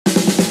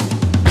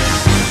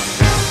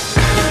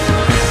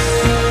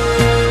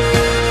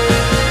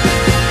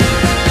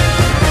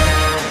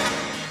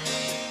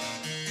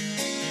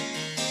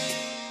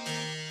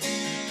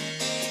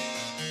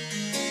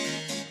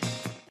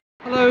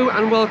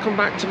and welcome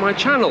back to my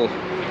channel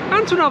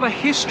and to another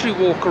history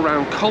walk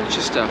around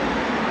Colchester.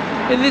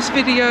 In this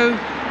video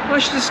I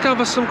shall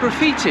discover some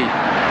graffiti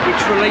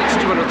which relates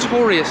to a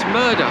notorious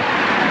murder,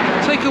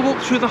 take a walk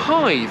through the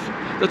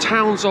Hythe, the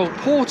town's old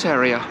port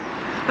area,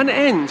 and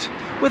end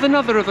with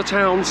another of the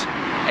town's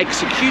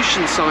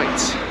execution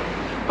sites.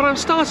 But I'm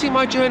starting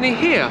my journey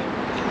here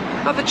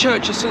at the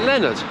Church of St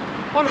Leonard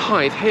on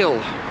Hythe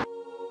Hill.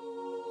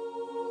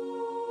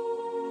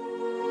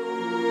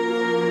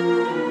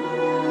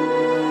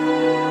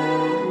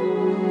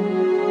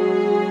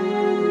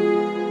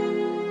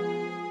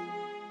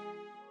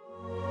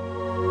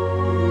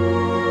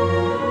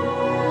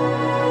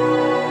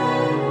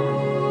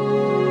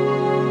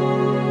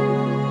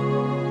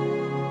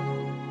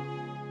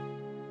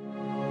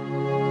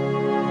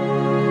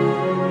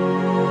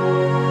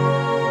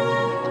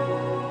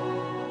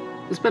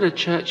 There's been a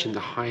church in the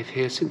Hythe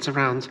here since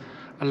around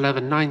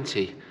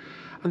 1190,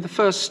 and the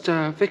first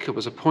vicar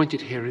was appointed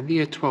here in the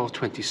year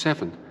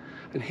 1227,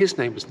 and his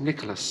name was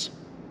Nicholas.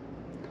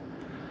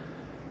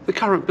 The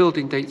current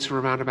building dates are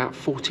around about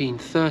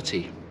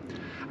 1430,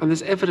 and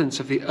there's evidence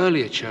of the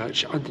earlier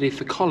church underneath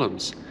the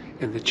columns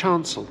in the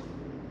chancel.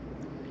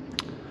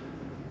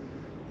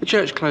 The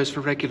church closed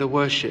for regular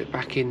worship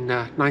back in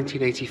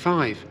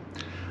 1985,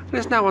 and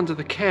is now under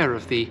the care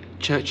of the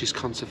Church's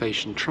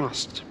Conservation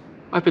Trust.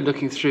 I've been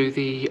looking through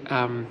the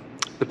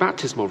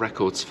baptismal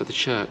records for the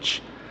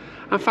church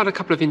and found a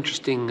couple of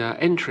interesting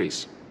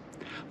entries.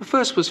 The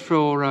first was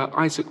for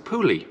Isaac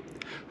Pooley,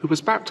 who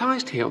was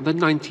baptised here on the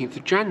 19th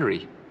of January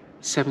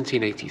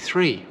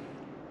 1783.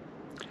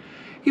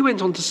 He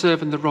went on to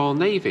serve in the Royal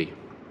Navy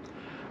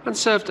and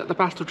served at the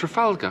Battle of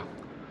Trafalgar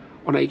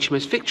on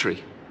HMS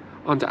Victory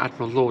under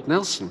Admiral Lord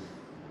Nelson.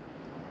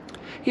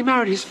 He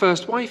married his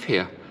first wife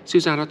here,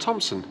 Susanna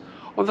Thompson,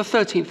 on the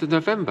 13th of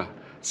November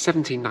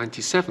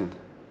 1797,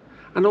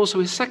 and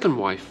also his second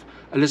wife,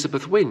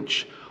 Elizabeth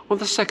Winch, on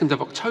the 2nd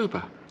of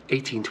October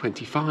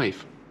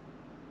 1825.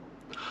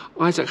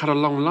 Isaac had a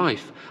long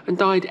life and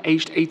died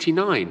aged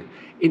 89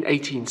 in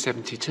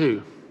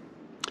 1872,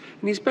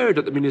 and he's buried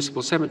at the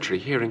Municipal Cemetery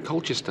here in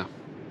Colchester.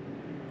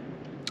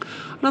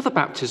 Another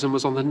baptism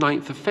was on the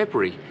 9th of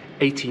February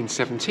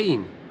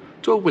 1817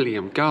 to a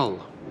William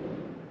Gull.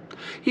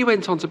 He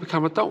went on to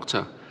become a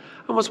doctor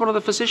and was one of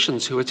the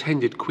physicians who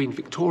attended Queen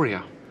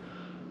Victoria.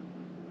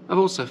 I've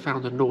also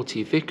found a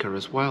naughty vicar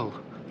as well.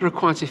 There are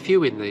quite a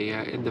few in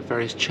the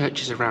various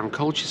churches around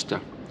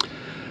Colchester.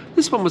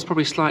 This one was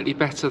probably slightly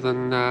better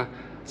than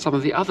some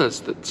of the others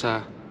that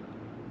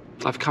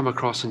I've come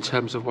across in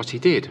terms of what he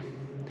did.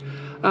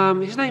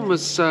 His name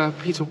was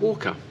Peter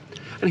Walker,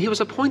 and he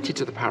was appointed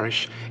to the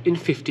parish in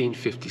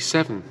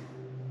 1557.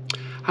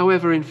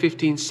 However, in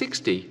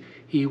 1560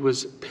 he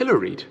was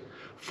pilloried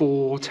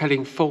for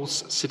telling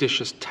false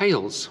seditious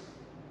tales.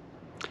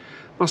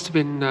 Must have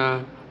been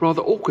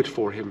rather awkward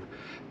for him,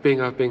 being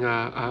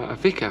a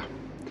vicar.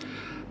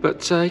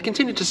 But he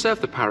continued to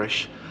serve the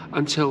parish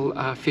until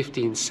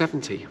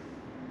 1570.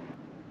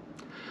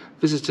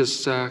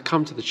 Visitors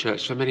come to the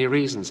church for many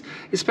reasons,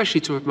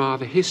 especially to admire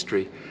the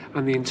history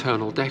and the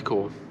internal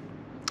decor.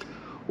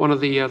 One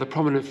of the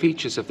prominent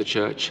features of the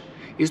church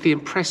is the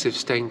impressive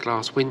stained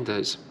glass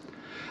windows,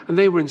 and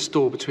they were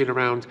installed between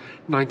around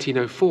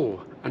 1904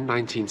 and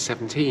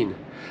 1917,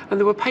 and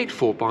they were paid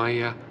for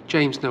by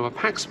James Noah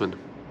Paxman,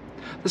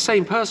 the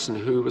same person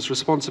who was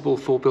responsible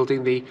for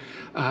building the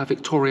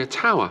Victoria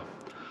Tower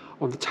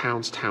on the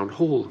town's town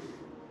hall.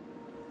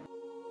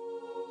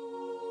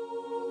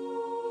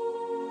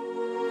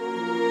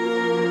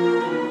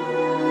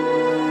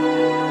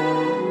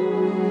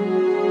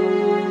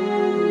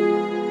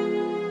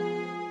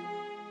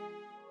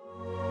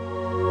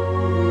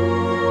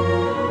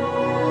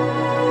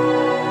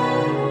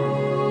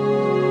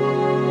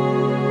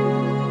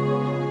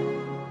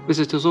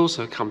 Visitors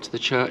also come to the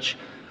church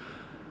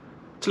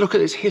to look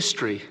at its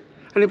history,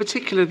 and in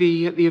particular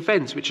the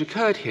events which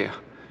occurred here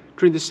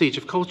during the Siege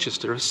of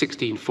Colchester of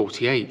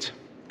 1648,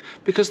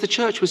 because the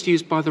church was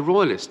used by the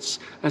Royalists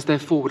as their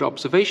forward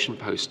observation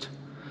post,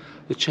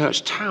 the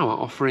church tower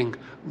offering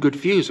good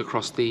views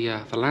across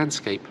the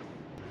landscape.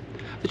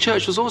 The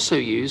church was also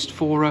used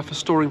for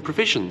storing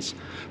provisions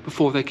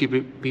before they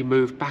could be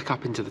moved back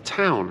up into the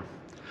town,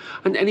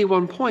 and at any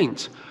one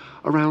point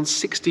around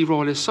 60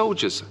 Royalist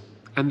soldiers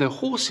and their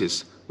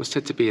horses were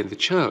said to be in the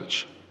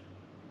church.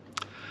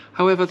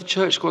 However, the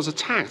church was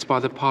attacked by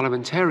the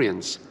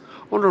parliamentarians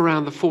on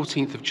around the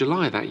 14th of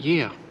July that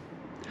year.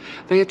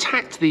 They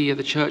attacked the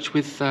church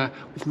with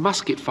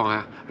musket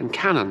fire and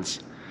cannons,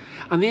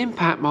 and the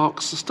impact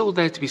marks are still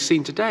there to be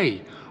seen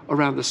today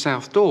around the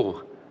south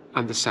door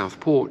and the south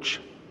porch.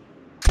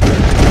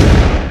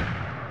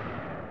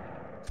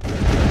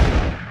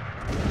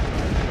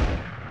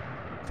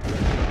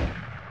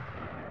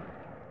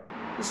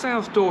 The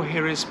south door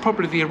here is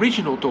probably the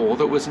original door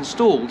that was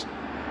installed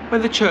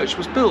when the church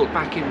was built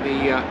back in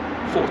the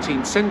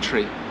 14th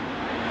century.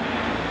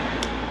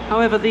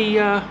 However,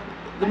 the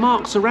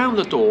marks around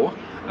the door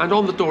and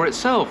on the door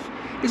itself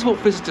is what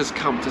visitors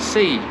come to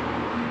see.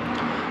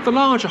 The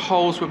larger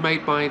holes were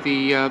made by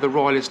the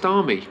Royalist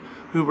army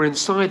who were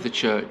inside the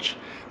church.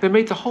 They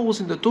made the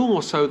holes in the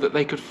door so that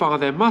they could fire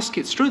their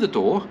muskets through the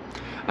door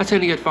at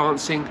any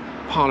advancing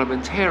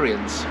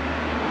parliamentarians.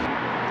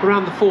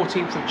 Around the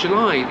 14th of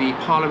July, the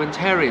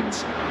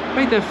parliamentarians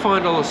made their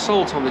final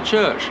assault on the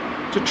church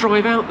to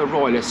drive out the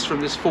royalists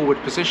from this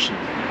forward position.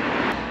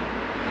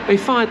 They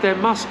fired their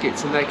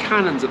muskets and their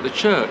cannons at the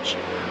church,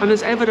 and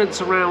there's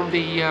evidence around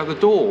the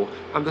door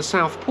and the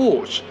south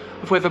porch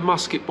of where the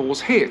musket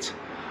balls hit,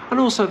 and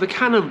also the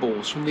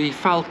cannonballs from the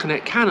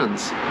falconet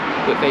cannons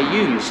that they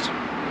used.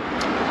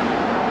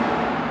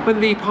 When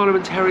the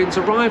parliamentarians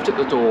arrived at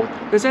the door,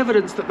 there's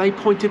evidence that they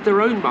pointed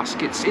their own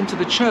muskets into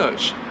the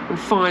church and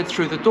fired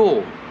through the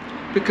door,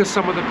 because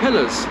some of the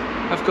pillars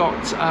have got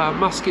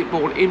musket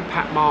ball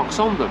impact marks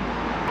on them.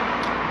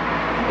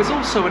 There's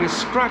also an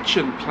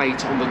escutcheon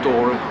plate on the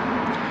door.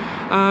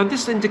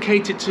 This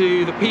indicated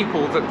to the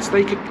people that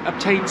they could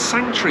obtain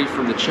sanctuary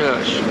from the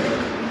church.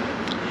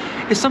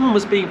 If someone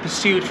was being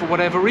pursued for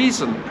whatever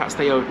reason, perhaps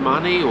they owed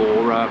money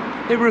or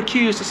they were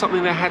accused of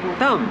something they hadn't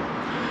done,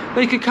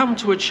 they could come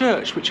to a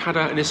church which had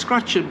an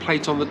escutcheon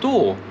plate on the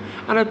door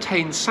and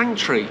obtain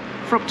sanctuary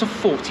for up to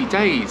 40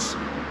 days.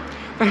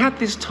 They had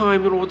this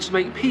time in order to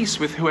make peace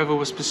with whoever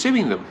was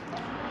pursuing them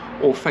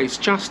or face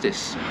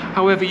justice.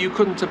 However, you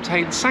couldn't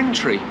obtain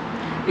sanctuary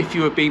if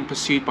you were being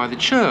pursued by the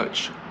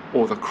church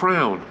or the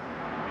crown.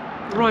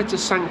 The right to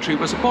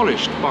sanctuary was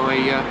abolished by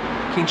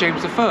King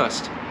James I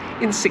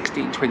in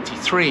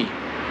 1623.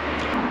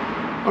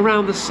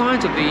 Around the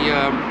side of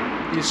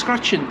the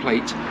escutcheon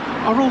plate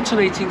are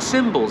alternating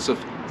symbols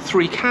of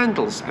 3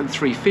 candles and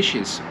 3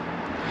 fishes.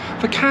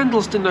 The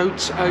candles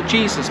denote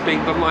Jesus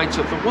being the light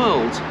of the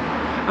world,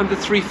 and the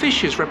 3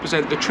 fishes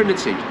represent the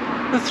Trinity,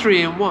 the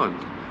 3 in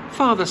 1,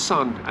 Father,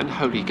 Son and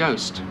Holy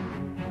Ghost.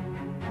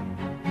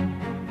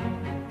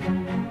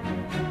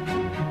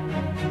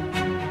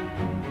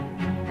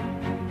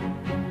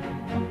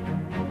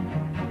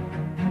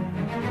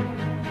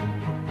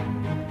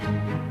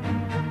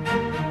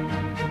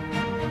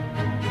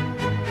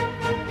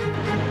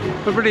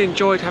 I've really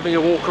enjoyed having a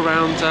walk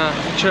around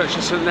the Church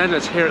of St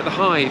Leonard's here at the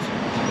Hythe.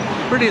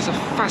 It really is a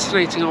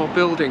fascinating old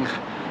building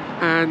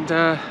and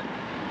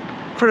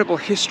incredible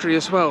history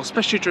as well,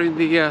 especially during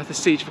the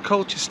siege of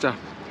Colchester.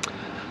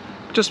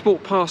 Just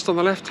walked past on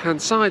the left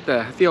hand side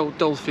there, the old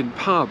Dolphin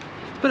pub.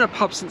 It's been a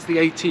pub since the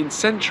 18th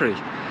century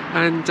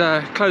and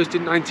closed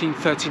in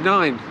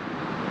 1939.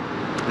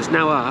 There's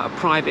now a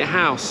private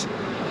house.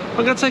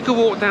 I'm going to take a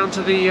walk down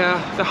to the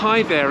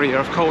Hythe area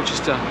of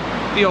Colchester,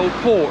 the old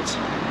port,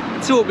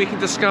 and see what we can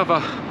discover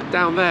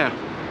down there.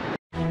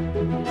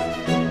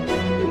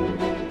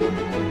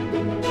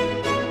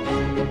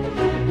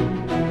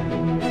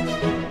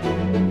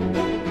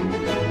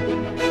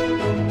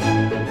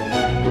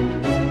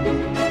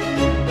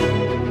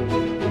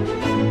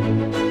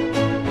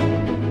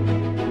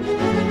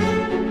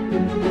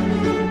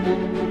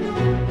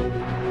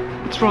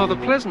 It's rather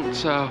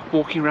pleasant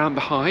walking around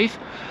the Hythe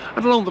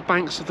and along the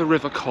banks of the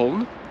River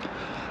Colne.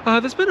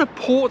 There's been a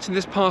port in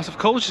this part of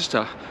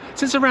Colchester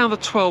since around the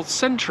 12th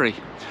century.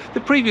 The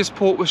previous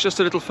port was just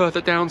a little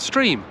further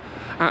downstream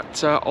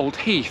at Old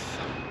Hythe.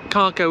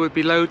 Cargo would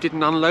be loaded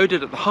and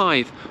unloaded at the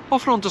Hythe,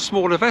 often onto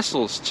smaller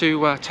vessels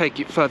to take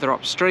it further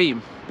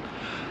upstream.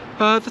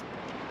 The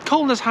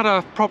Colne has had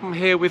a problem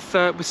here with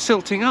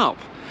silting up,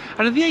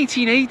 and in the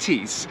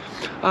 1880s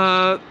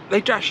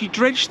they actually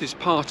dredged this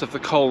part of the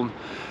Colne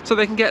so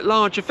they can get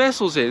larger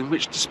vessels in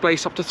which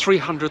displace up to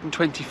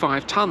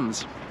 325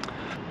 tonnes.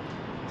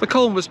 The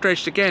Colne was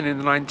dredged again in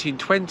the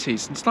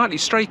 1920s and slightly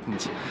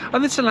straightened,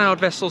 and this allowed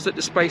vessels that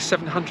displaced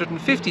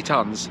 750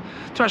 tonnes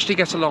to actually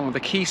get along the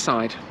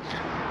quayside.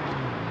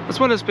 As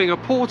well as being a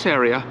port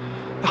area,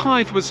 the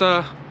Hythe was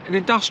an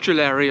industrial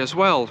area as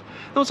well.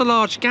 There was a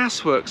large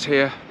gasworks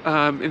here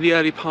in the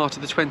early part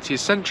of the 20th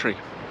century.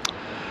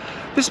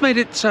 This made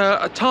it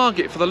a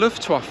target for the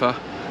Luftwaffe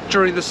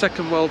during the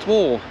Second World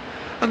War,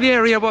 and the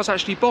area was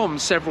actually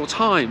bombed several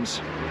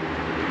times.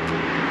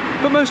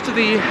 But most of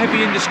the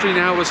heavy industry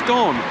now has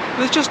gone.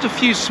 There's just a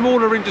few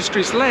smaller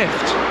industries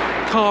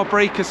left, car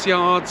breakers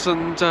yards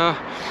and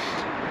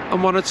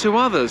 1 or 2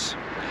 others,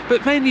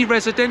 but mainly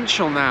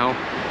residential now,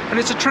 and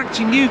it's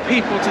attracting new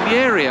people to the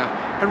area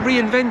and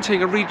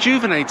reinventing and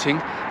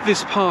rejuvenating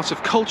this part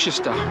of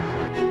Colchester.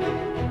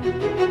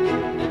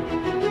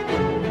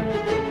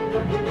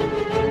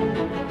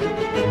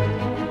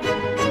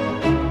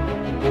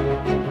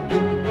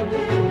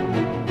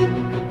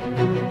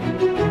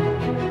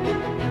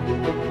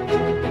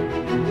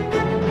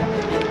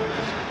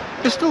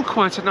 There's still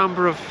quite a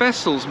number of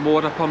vessels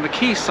moored up on the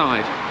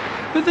quayside,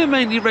 but they're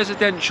mainly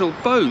residential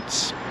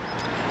boats.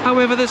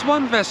 However, there's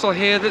one vessel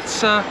here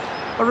that's a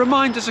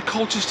reminder to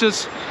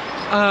Colchester's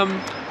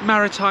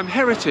maritime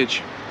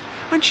heritage,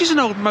 and she's an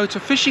old motor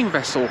fishing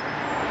vessel.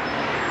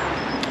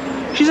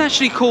 She's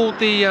actually called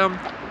the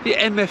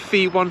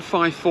MFV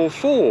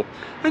 1544,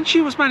 and she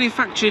was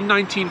manufactured in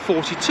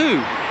 1942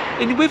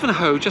 in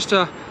Wivenhoe, just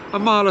a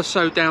mile or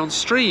so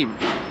downstream.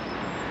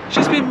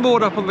 She's been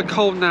moored up on the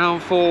Colne now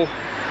for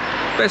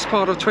best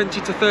part of 20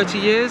 to 30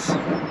 years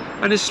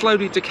and is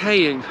slowly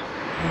decaying.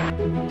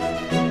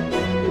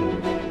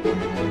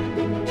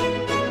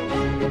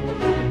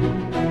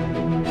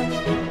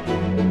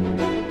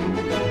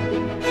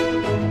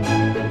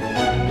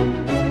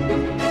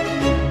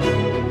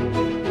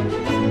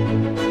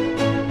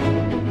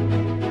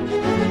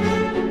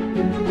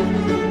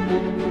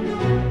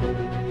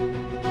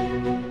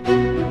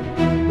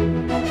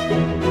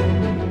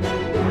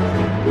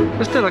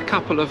 There's still a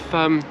couple of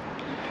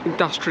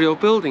industrial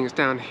buildings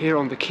down here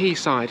on the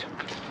quayside.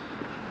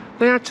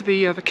 They add to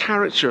the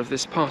character of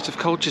this part of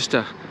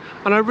Colchester,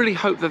 and I really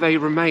hope that they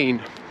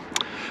remain.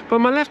 But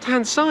on my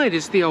left-hand side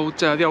is the old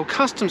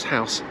customs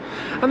house,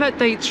 and that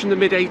dates from the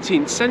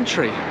mid-18th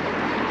century.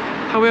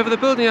 However, the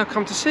building I've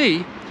come to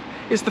see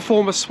is the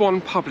former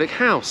Swan Public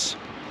House,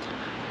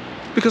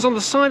 because on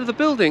the side of the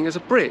building is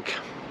a brick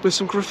with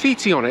some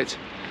graffiti on it,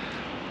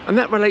 and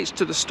that relates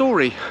to the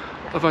story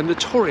of a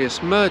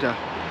notorious murder.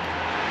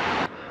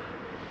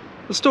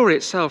 The story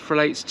itself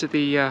relates to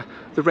the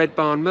Red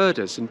Barn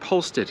murders in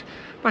Polstead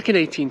back in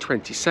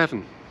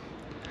 1827.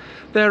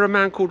 There, a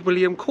man called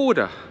William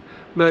Corder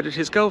murdered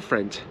his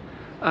girlfriend,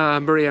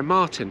 Maria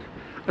Martin,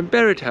 and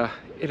buried her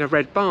in a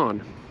red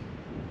barn.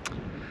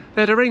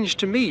 They had arranged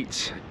to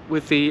meet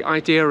with the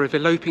idea of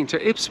eloping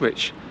to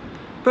Ipswich,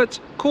 but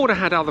Corder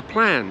had other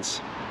plans.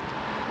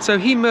 So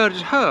he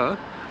murdered her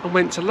and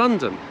went to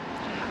London,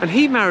 and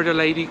he married a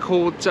lady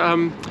called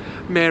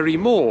Mary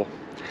Moore,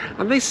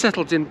 and they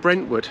settled in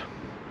Brentwood.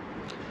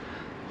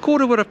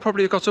 Corder would have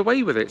probably got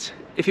away with it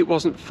if it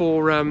wasn't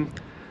for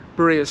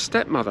Maria's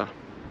stepmother,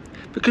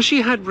 because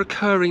she had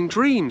recurring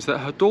dreams that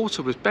her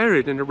daughter was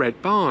buried in a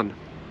red barn.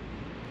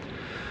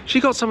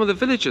 She got some of the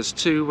villagers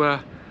to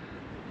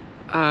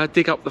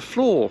dig up the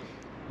floor,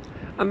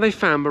 and they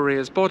found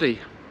Maria's body.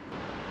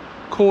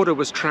 Corder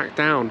was tracked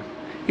down.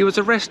 He was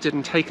arrested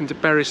and taken to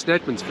Bury St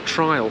Edmunds for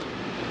trial.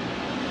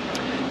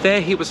 There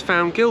he was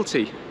found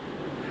guilty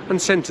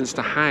and sentenced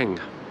to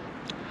hang.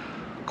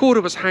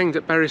 Corder was hanged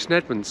at Bury St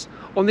Edmunds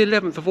on the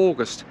 11th of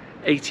August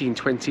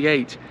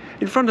 1828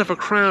 in front of a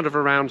crowd of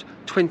around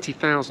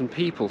 20,000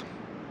 people.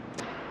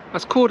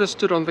 As Corder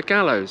stood on the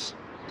gallows,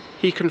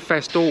 he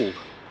confessed all.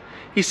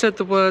 He said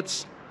the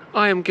words,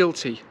 "I am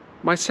guilty,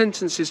 my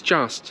sentence is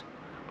just,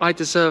 I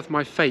deserve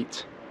my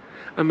fate,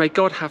 and may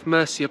God have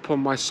mercy upon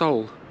my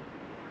soul."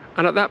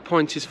 And at that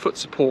point his foot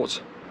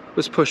support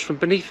was pushed from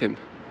beneath him,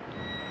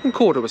 and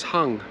Corder was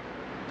hung.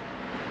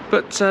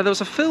 But there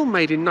was a film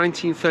made in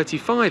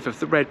 1935 of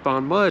the Red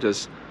Barn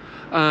murders,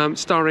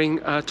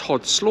 starring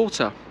Todd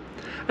Slaughter,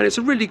 and it's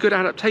a really good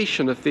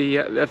adaptation of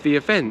the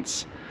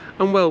events,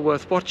 and well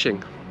worth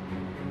watching.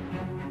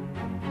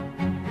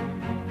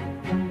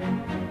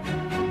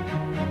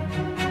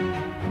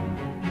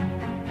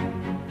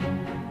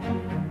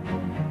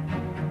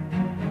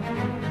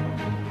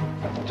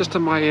 Just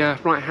on my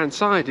right-hand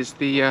side is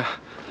the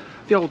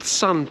old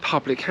Sun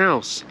Public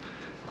House.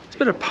 It's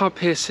been a pub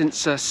here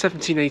since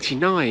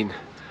 1789,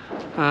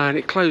 and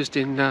it closed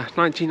in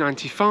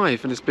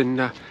 1995 and has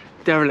been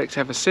derelict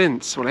ever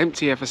since, well,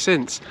 empty ever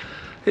since.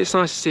 It's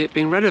nice to see it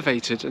being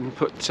renovated and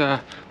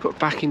put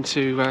back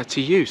into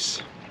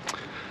use.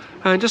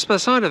 And just by the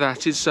side of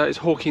that is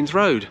Hawkins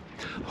Road.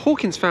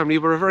 Hawkins family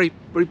were a very,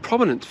 very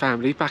prominent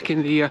family back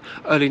in the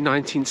early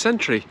 19th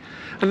century,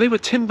 and they were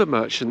timber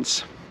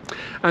merchants.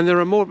 And there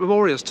are more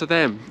memorials to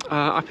them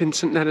up in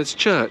St Leonard's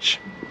Church.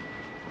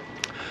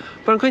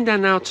 But I'm going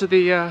down now to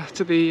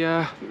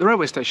the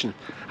railway station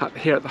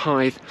here at the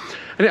Hythe,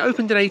 and it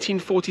opened in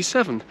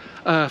 1847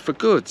 for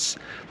goods,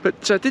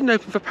 but didn't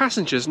open for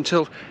passengers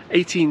until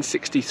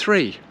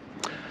 1863,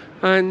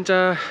 and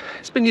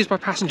it's been used by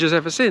passengers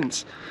ever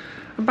since.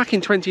 And back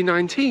in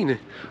 2019,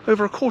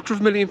 over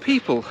 250,000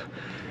 people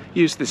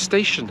used this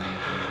station.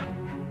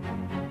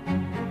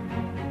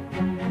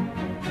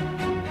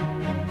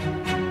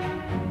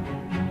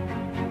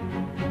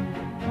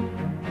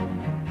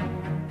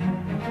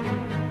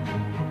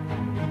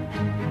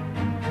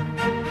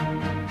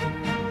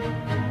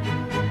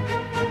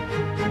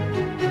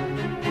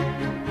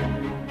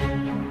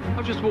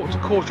 I've just walked a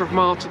quarter of a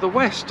mile to the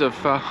west of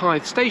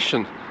Hythe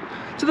Station,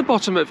 to the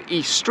bottom of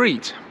East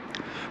Street,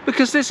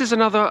 because this is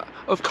another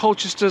of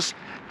Colchester's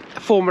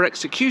former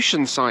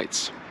execution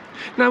sites.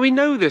 Now we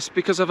know this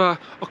because of a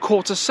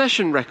quarter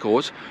session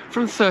record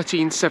from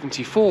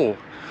 1374,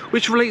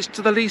 which relates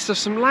to the lease of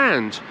some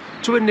land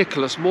to a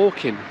Nicholas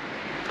Morkin.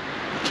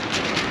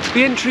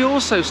 The entry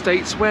also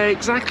states where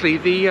exactly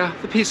the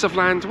piece of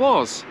land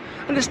was,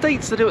 and it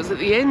states that it was at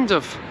the end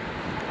of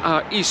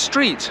East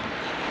Street,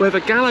 where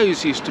the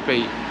gallows used to be.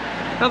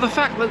 Now the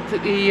fact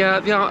that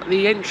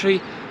the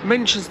entry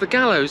mentions the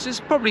gallows is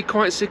probably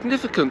quite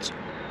significant,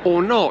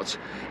 or not.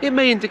 It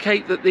may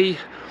indicate that the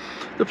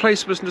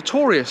place was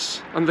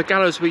notorious and the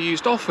gallows were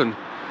used often,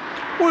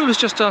 or it was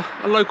just a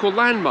local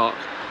landmark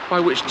by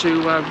which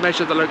to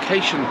measure the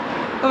location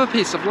of a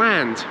piece of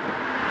land.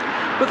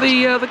 But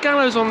the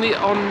gallows on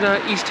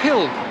East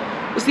Hill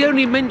was the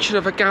only mention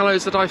of a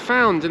gallows that I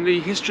found in the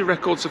history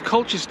records of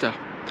Colchester.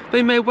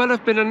 There may well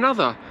have been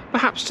another,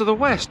 perhaps to the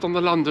west on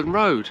the London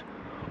Road,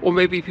 Or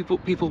maybe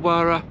people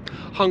were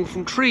hung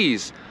from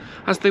trees,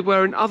 as they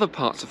were in other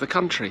parts of the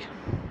country.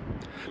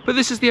 But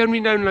this is the only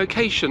known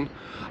location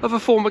of a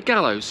former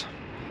gallows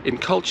in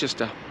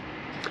Colchester.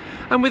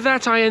 And with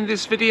that, I end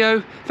this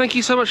video. Thank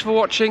you so much for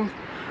watching,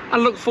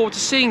 and look forward to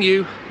seeing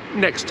you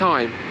next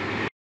time.